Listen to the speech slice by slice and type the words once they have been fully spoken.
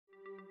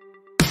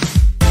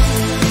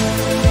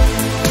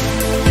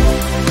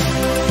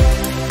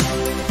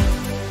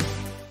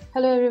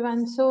Hello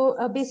everyone. So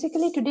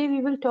basically today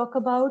we will talk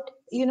about,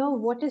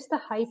 what is the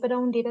hype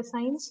around data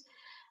science,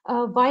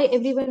 why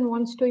everyone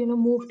wants to,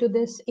 move to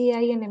this AI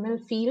and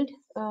ML field,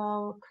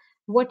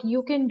 what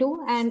you can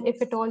do, and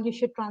if at all you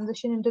should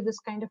transition into this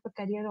kind of a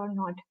career or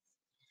not.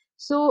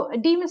 So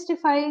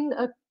demystifying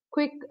a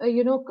quick,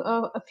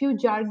 a few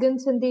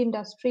jargons in the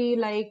industry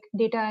like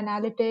data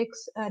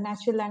analytics,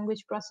 natural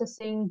language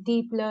processing,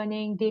 deep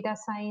learning, data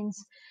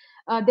science.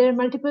 There are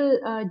multiple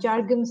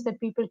jargons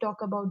that people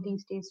talk about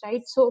these days,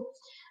 right? So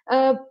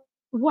uh,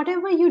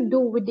 whatever you do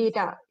with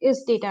data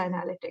is data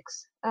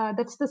analytics.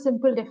 That's the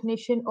simple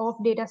definition of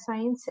data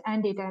science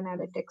and data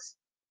analytics.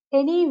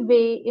 Any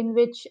way in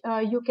which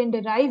you can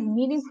derive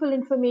meaningful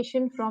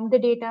information from the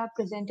data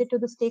presented to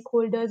the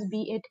stakeholders,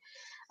 be it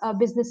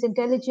business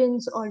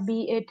intelligence or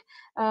be it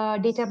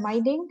data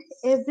mining,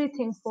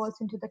 everything falls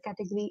into the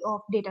category of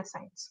data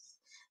science.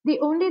 The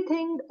only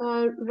thing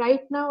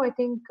right now, I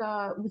think,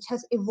 which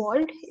has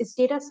evolved is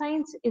data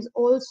science is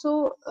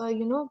also,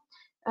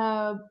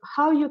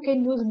 how you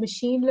can use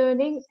machine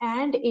learning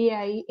and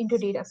AI into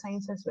data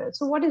science as well.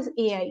 So, what is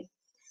AI?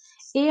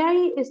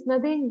 AI is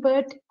nothing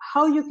but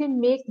how you can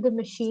make the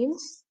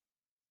machines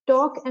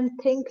talk and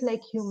think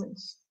like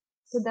humans.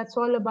 So that's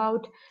all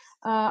about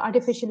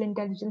artificial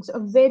intelligence.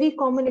 A very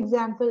common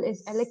example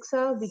is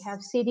Alexa. We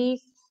have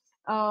Siri.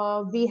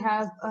 We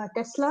have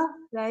Tesla,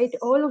 right?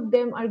 All of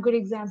them are good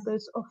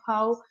examples of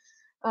how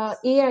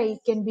AI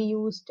can be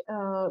used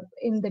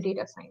in the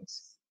data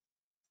science.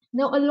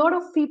 Now, a lot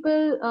of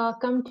people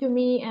come to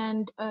me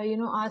and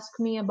ask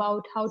me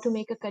about how to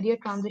make a career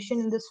transition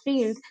in this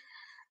field.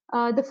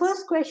 The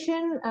first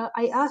question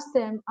I ask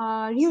them,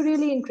 are you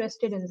really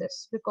interested in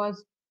this?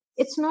 Because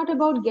it's not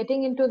about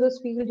getting into this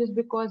field just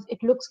because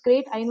it looks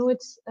great. I know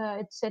it's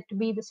said to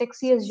be the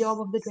sexiest job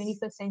of the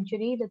 21st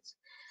century.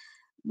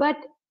 But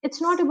it's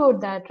not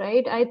about that,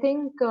 right? I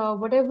think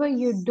whatever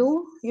you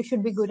do, you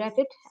should be good at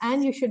it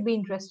and you should be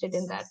interested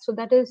in that. So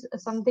that is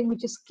something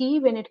which is key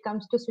when it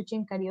comes to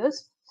switching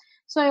careers.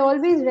 So I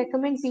always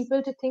recommend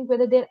people to think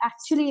whether they're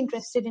actually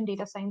interested in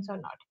data science or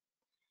not.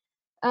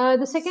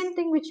 The second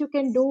thing which you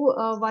can do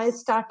while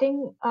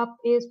starting up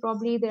is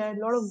probably there are a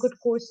lot of good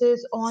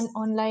courses on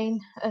online,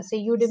 say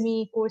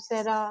Udemy,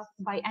 Coursera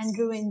by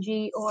Andrew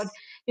NG, or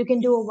you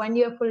can do a 1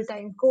 year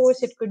full-time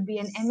course. It could be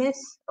an MS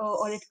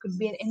or it could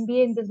be an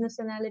MBA in business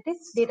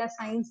analytics. Data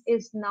science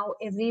is now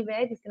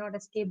everywhere. You cannot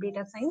escape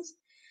data science.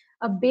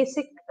 A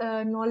basic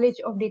knowledge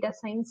of data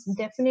science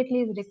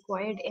definitely is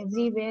required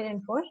everywhere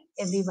and for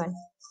everyone.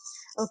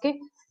 Okay,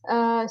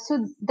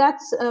 so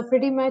that's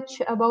pretty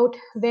much about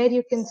where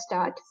you can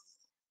start.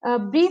 A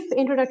brief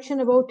introduction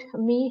about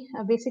me.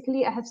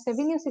 Basically, I have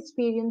 7 years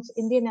experience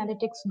in the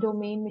analytics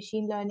domain,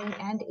 machine learning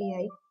and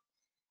AI.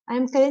 I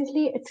am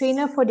currently a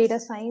trainer for data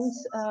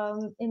science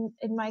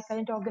in my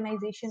current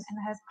organization, and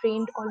I have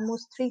trained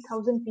almost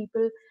 3,000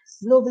 people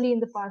globally in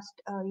the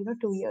past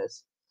 2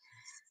 years.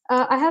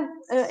 I have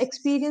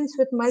experience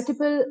with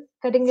multiple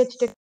cutting edge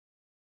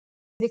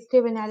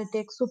predictive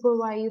analytics,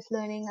 supervised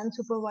learning,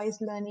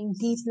 unsupervised learning,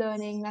 deep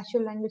learning,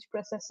 natural language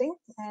processing,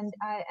 and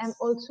I am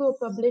also a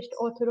published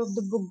author of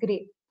the book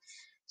Grey.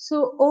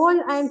 So all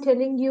I'm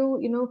telling you,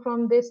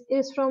 from this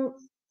is from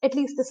at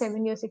least the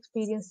 7 years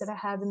experience that I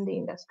have in the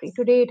industry.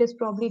 Today it is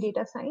probably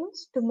data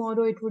science.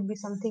 Tomorrow it would be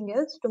something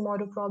else.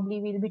 Tomorrow probably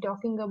we'll be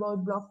talking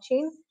about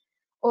blockchain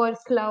or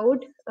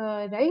cloud,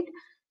 right?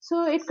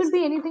 So it could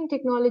be anything.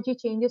 Technology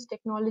changes,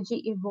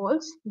 technology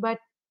evolves, but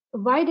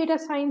why data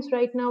science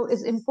right now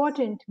is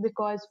important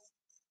because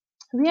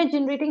we are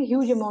generating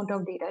huge amount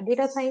of data.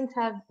 Data science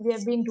we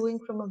have been doing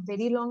from a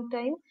very long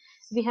time.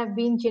 We have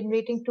been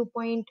generating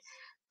 2.5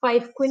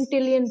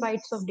 quintillion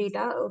bytes of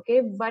data.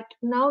 Okay, but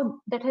now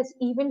that has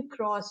even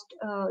crossed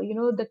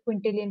the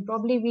quintillion.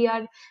 Probably we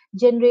are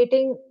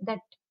generating that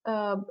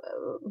uh,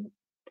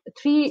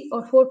 3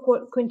 or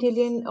 4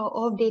 quintillion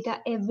of data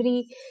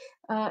every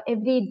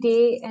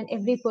day, and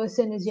every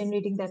person is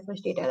generating that much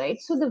data, right?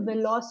 So the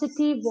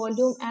velocity,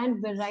 volume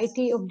and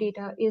variety of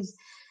data is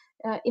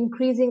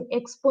increasing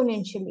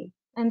exponentially,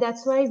 and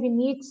that's why we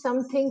need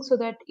something so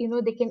that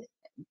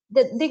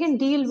they can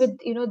deal with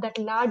that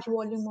large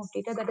volume of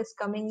data that is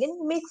coming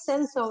in, make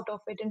sense out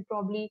of it, and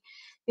probably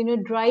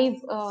drive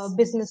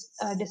business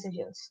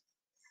decisions.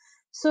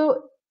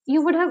 So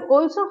you would have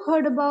also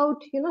heard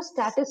about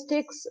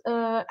statistics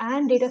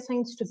and data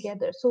science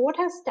together. So what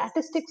has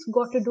statistics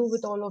got to do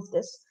with all of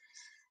this?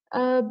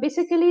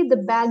 Basically, the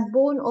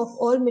backbone of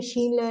all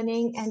machine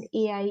learning and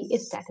AI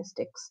is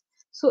statistics.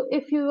 So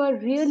if you are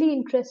really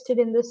interested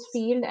in this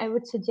field, I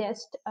would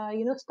suggest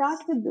start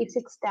with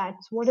basic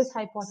stats. What is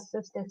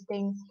hypothesis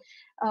testing?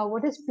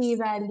 What is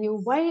p-value?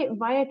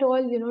 Why at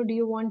all do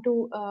you want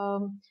to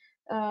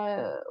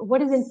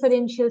what is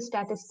inferential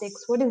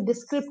statistics? What is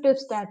descriptive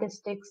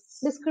statistics?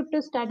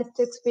 Descriptive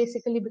statistics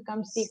basically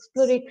becomes the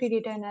exploratory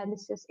data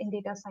analysis in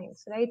data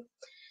science, right?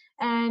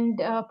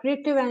 And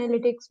predictive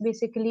analytics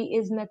basically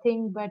is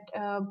nothing but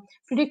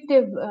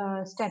predictive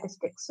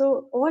statistics.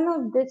 So all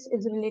of this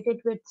is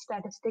related with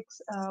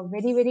statistics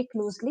very, very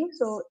closely.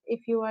 So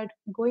if you are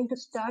going to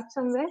start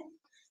somewhere,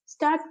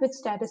 Start with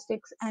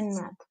statistics and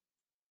math.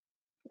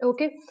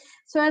 Okay,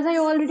 so as I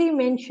already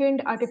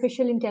mentioned,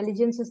 artificial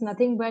intelligence is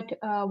nothing but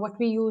what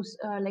we use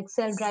like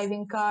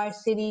self-driving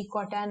cars, Siri,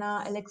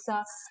 Cortana,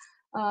 Alexa,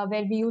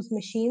 where we use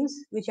machines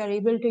which are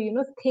able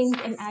to, think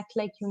and act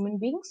like human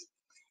beings.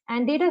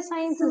 And data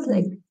science is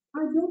like,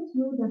 I don't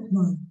know that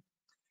one.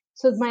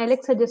 so my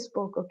Alexa just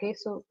spoke, okay,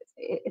 so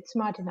it's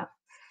smart enough.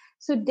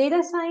 So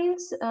data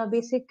science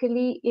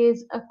basically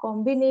is a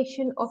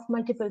combination of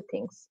multiple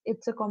things.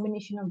 It's a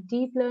combination of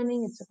deep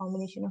learning, it's a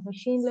combination of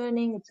machine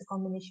learning, it's a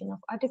combination of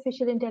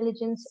artificial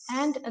intelligence,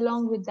 and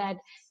along with that,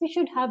 we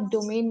should have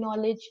domain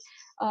knowledge,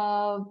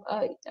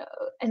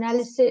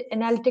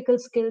 analytical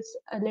skills,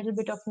 a little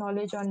bit of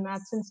knowledge on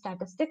maths and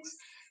statistics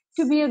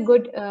to be a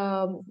good,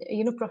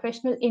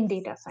 professional in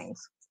data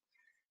science.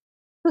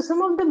 So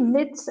some of the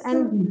myths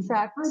and Sorry,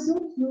 I facts,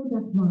 don't know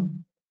that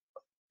one.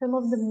 some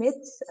of the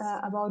myths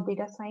about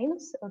data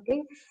science,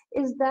 okay,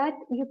 is that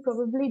you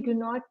probably do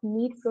not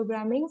need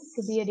programming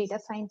to be a data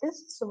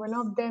scientist. So one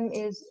of them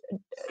is,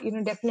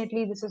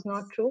 definitely this is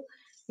not true.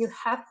 You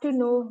have to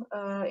know,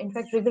 in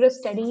fact, rigorous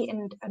study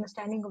and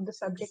understanding of the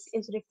subject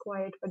is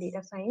required for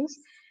data science.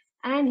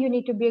 And you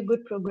need to be a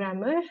good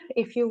programmer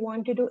if you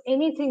want to do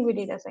anything with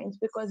data science,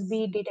 because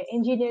be it data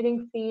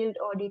engineering field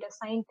or data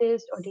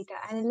scientist or data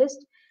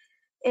analyst,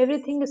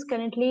 everything is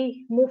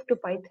currently moved to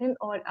Python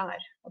or R.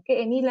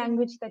 Okay, any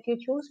language that you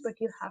choose, but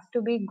you have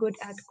to be good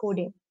at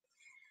coding.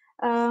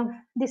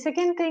 The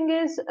second thing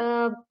is,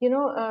 you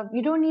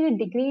don't need a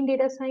degree in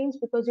data science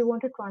because you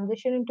want to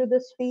transition into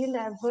this field.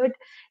 I've heard,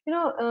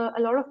 a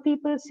lot of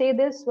people say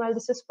this. While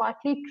this is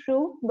partly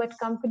true, but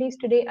companies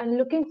today are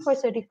looking for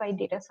certified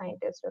data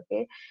scientists.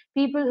 Okay,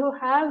 people who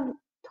have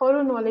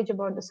thorough knowledge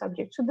about the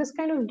subject. So this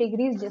kind of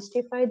degrees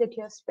justify that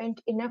you have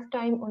spent enough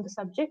time on the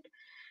subject.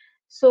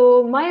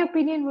 So my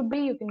opinion would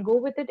be you can go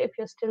with it if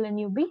you're still a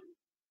newbie.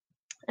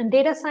 And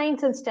data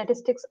science and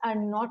statistics are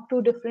not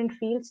two different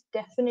fields,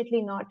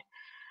 definitely not.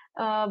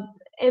 Uh,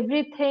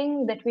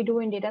 Everything that we do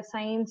in data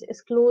science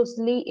is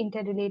closely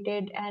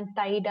interrelated and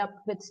tied up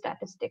with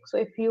statistics. So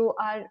if you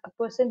are a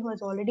person who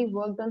has already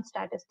worked on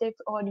statistics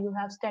or you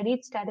have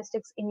studied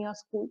statistics in your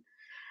school,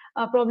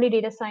 probably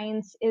data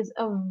science is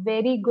a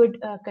very good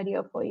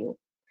career for you.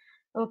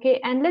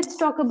 Okay, and let's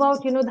talk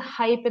about the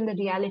hype and the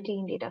reality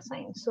in data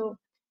science. So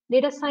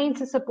data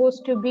science is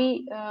supposed to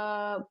be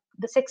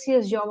the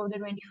sexiest job of the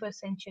 21st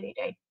century,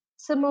 right?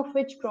 Some of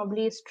which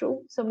probably is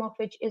true, some of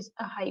which is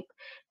a hype.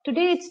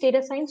 Today it's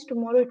data science,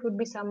 tomorrow it would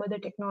be some other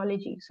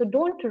technology. So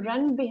don't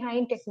run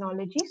behind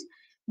technologies.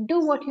 Do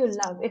what you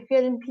love. If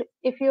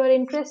you're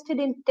interested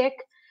in tech,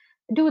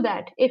 do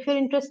that. If you're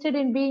interested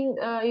in being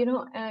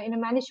in a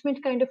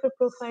management kind of a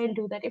profile,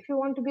 do that. If you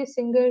want to be a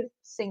singer,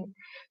 sing.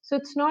 So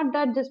it's not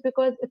that just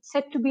because it's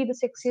said to be the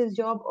sexiest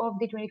job of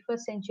the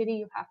 21st century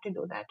you have to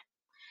do that.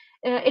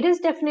 It is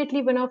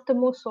definitely one of the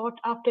most sought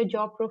after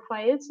job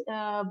profiles,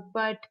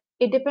 but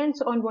it depends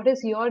on what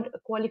is your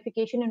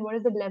qualification and what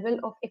is the level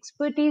of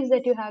expertise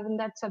that you have in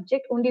that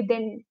subject. Only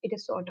then it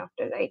is sought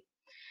after, right?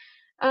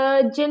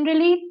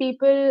 Generally,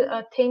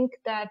 people think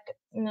that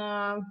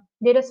uh,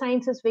 data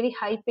science is very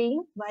high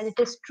paying, while it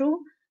is true.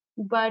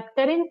 But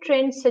current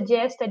trends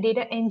suggest that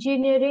data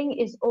engineering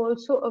is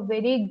also a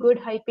very good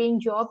high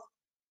paying job.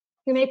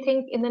 You may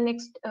think in the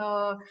next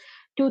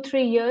 2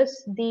 3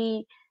 years,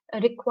 the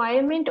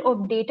requirement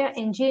of data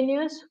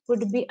engineers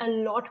would be a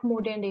lot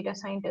more than data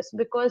scientists,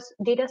 because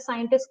data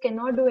scientists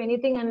cannot do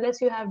anything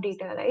unless you have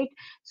data, right?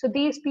 So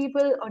these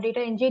people or data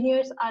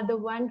engineers are the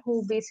one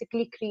who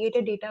basically create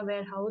a data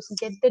warehouse,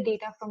 get the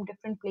data from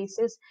different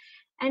places,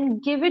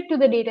 and give it to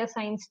the data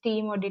science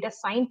team or data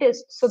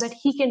scientist so that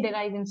he can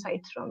derive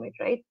insights from it,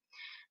 right?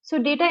 So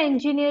data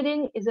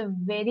engineering is a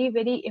very,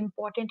 very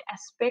important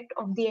aspect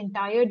of the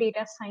entire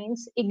data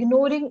science.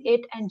 Ignoring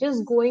it and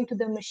just going to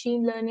the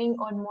machine learning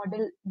or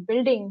model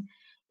building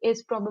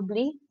is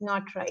probably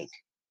not right.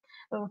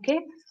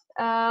 Okay.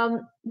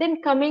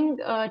 Then coming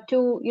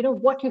to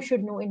what you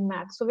should know in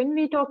math. So when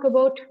we talk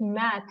about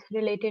math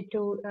related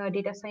to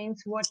data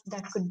science, what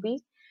that could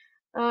be,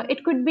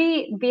 it could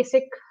be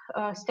basic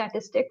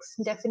statistics,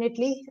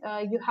 definitely.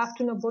 You have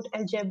to know about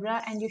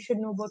algebra and you should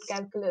know about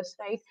calculus,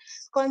 right?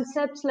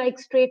 Concepts like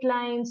straight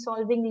lines,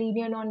 solving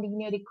linear,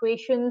 nonlinear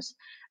equations,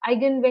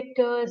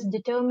 eigenvectors,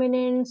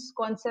 determinants,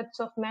 concepts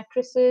of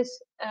matrices,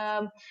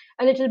 a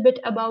little bit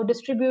about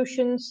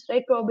distributions,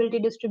 right? Probability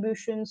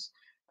distributions,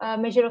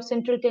 measure of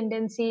central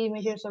tendency,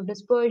 measures of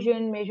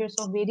dispersion, measures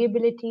of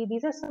variability.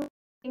 These are some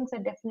things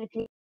that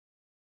definitely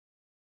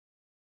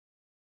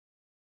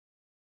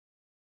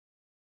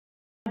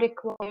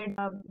required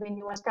when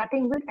you are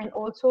starting with and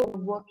also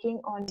working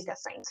on data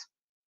science.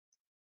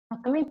 Now,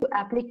 coming to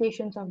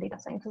applications of data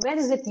science, where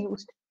is it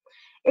used?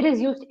 It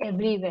is used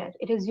everywhere.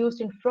 It is used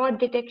in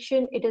fraud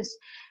detection. It is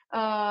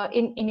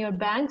in your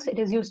banks. It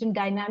is used in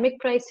dynamic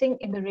pricing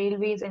in the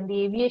railways and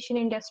the aviation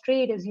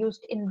industry. It is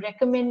used in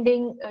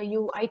recommending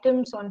you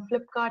items on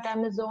Flipkart,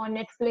 Amazon,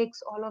 Netflix,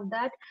 all of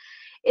that.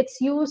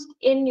 It's used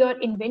in your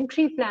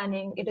inventory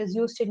planning. It is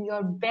used in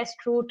your best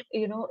route.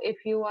 If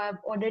you have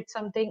ordered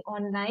something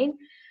online,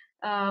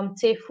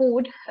 say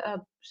food.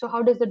 So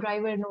how does the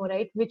driver know,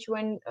 right, which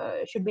one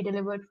should be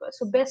delivered first?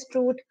 So best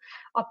route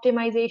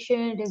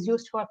optimization, it is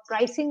used for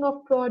pricing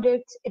of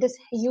products. It is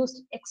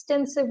used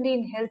extensively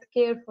in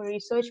healthcare for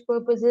research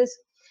purposes.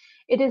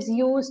 It is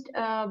used,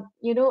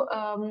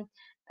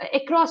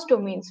 across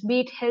domains, be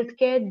it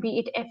healthcare, be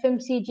it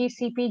FMCG,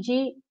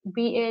 CPG,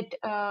 be it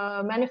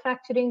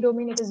manufacturing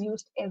domain. It is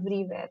used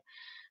everywhere.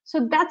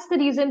 So that's the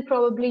reason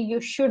probably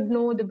you should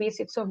know the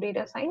basics of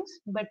data science,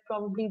 but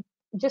probably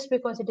just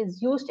because it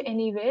is used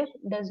anywhere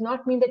does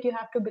not mean that you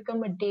have to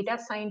become a data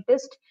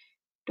scientist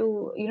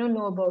to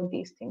know about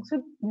these things.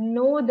 So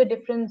know the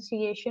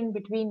differentiation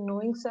between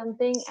knowing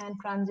something and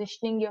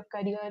transitioning your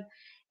career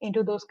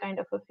into those kind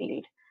of a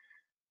field.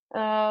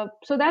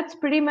 So that's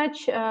pretty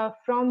much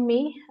from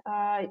me.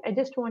 I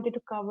just wanted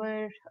to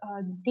cover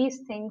these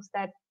things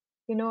that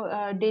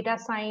data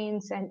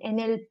science and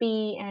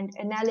NLP and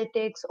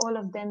analytics, all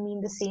of them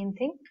mean the same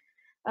thing.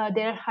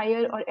 There are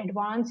higher or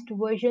advanced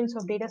versions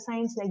of data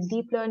science like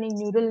deep learning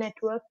neural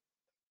network,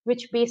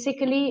 which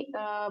basically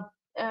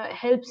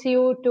helps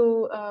you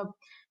to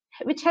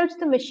which helps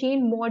the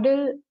machine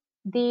model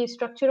the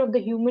structure of the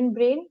human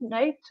brain,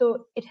 right?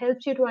 So it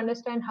helps you to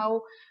understand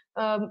how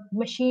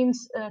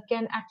machines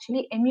can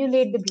actually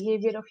emulate the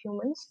behavior of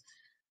humans.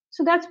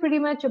 So that's pretty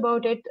much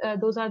about it.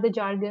 Those are the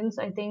jargons.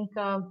 I think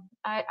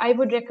I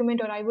would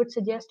recommend, or I would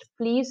suggest,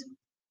 please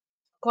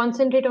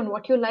concentrate on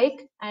what you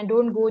like and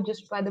don't go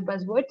just by the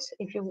buzzwords.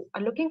 If you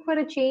are looking for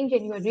a change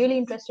and you are really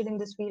interested in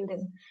this field,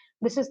 then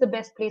this is the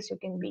best place you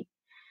can be.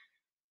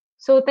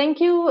 So thank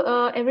you,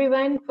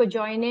 everyone, for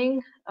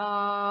joining.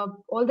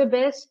 All the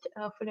best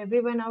for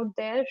everyone out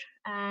there.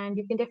 And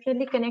you can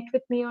definitely connect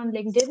with me on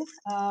LinkedIn,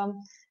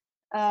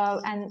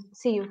 and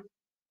see you.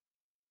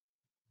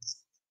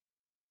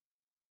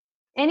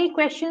 Any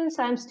questions?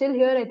 I'm still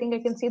here. I think I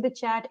can see the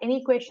chat.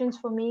 Any questions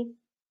for me?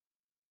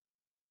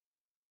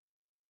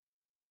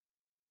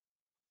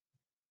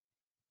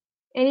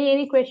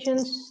 Any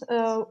questions?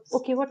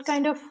 Okay, what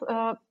kind of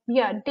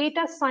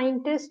data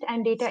scientist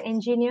and data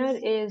engineer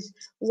is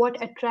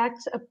what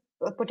attracts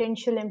a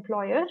potential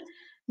employer.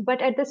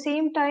 But at the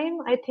same time,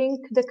 I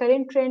think the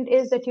current trend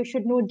is that you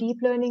should know deep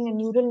learning and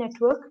neural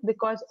network,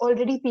 because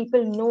already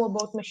people know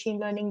about machine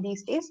learning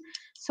these days.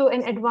 So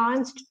an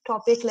advanced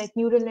topic like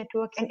neural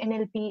network and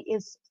NLP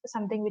is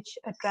something which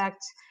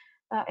attracts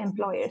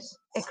employers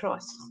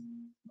across.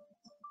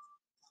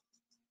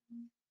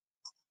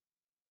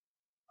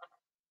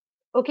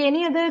 Okay,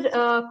 any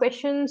other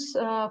questions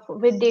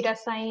with data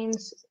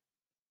science?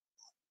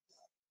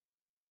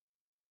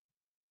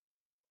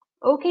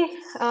 Okay,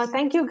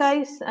 thank you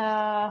guys.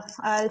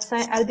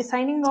 I'll be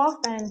signing off,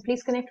 and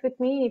please connect with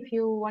me if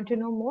you want to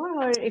know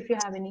more or if you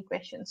have any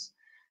questions.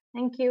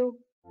 Thank you.